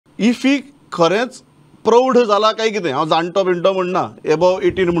Iffy खरेंच प्रौढ जाला काय कितें हांव जाणटो बिणटो म्हणना एबव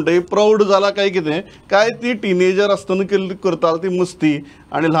 18 म्हणटा प्रौढ जाला काय कितें काय ती टिनेजर आसतना करताली ती मस्ती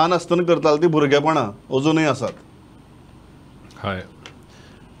आनी ल्हान आसतना करताली ती भुरगेपणां अजूनय आसात. हय,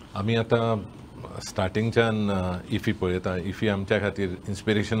 आमी आतां स्टार्टिंगच्यान इफी पळयता. इफी आमच्या खातीर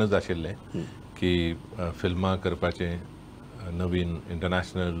इन्स्पिरेशनच आशिल्लें की फिल्मां करपाचें, नवीन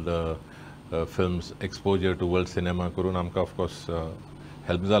international films exposure to world cinema करून आमकां ऑफकोर्स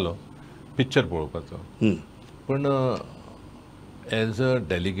हेल्प जालो पिक्चर पळोवपाचो. पण as a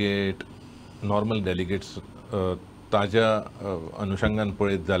delegate, normal delegates ताज्या अनुशंगान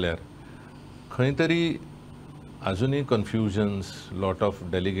पळयत जाल्यार खंय तरी अजूनय confusions, lot of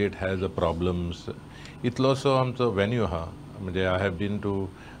delegate has a problems. इतलोसो आमचो वेन्यू आहा, म्हणजे आय हॅव बीन टू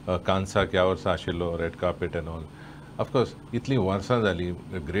कान्साक ह्या वर्सा आशिल्लो, red carpet end all. Of course इतलीं वर्सां जालीं,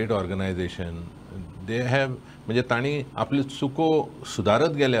 ग्रेट ऑर्गनायझेशन, दे हॅव, म्हणजे तांणी आपल्यो चुको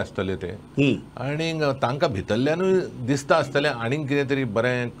सुदारत गेले आसतले ते, आनी तांकां भितरल्यानूय दिसता आसतलें आनीक कितें तरी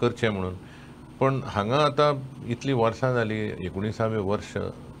बरें करचें म्हणून. पण हांगा आतां इतलीं वर्सां जालीं, 19वें वर्स,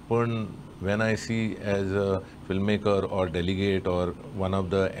 पण when I see as a filmmaker or delegate or one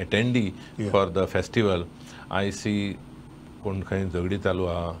of the attendee for the festival, I see कोण खंय झगडी चालू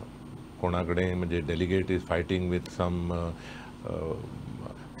आहा, कोणा कडेन म्हणजे delegate is fighting with some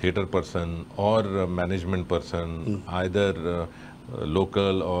theatre person or management person, either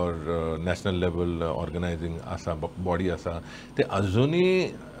local or national level organizing asa body asa, ते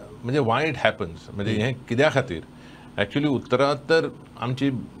अजूनही म्हणजे why it happens, म्हणजे हे कित्या खातीर. ॲक्च्युली उत्तरांत तर आमची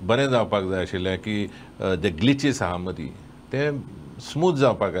बरें जावपाक जाय आशिल्लें की जे ग्लिचीस आहा मदीं ते स्मूथ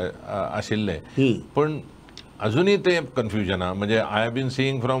जावपाक आशिल्ले, पण अजूनही ते कन्फ्युजन आहा. म्हणजे I have bin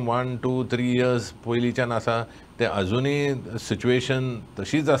seeing from 1, 2, 3 years पयलींच्यान आसा ते अजूनही सिच्युएशन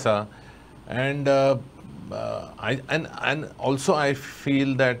तशीच आसा. And and also I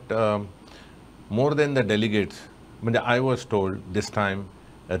feel that more than the delegates, म्हणजे I was told this time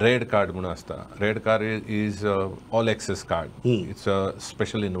red card म्हणून आसता. Red card is all access card. It's a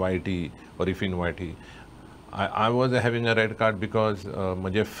special इन्वायटी or if इन्वायटी. I was having a red card because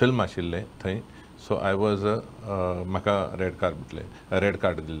म्हणजे film आशिल्लें थंय, so I was म्हाका red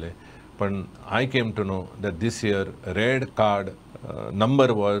card दिल्लें. पण I came to know that this year red card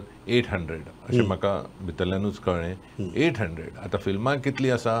number was 800 अशें म्हाका भितरल्यानूच कळ्ळें. 800. आतां फिल्मां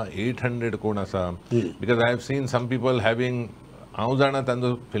कितलीं आसा, 800 कोण आसा, because I have seen some people having, हांव जाणा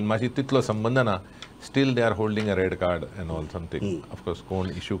तांचो फिल्माशी तितलो संबंद ना, steel they are holding a red card end all something. Of course कोण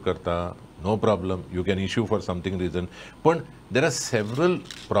इश्यू करता, no problem, you can issue for something region, पण there are several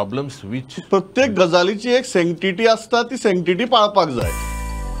problems which. प्रत्येक गजालीची एक सँक्टिटी आसता, ती सँक्टिटी पाळपाक जाय.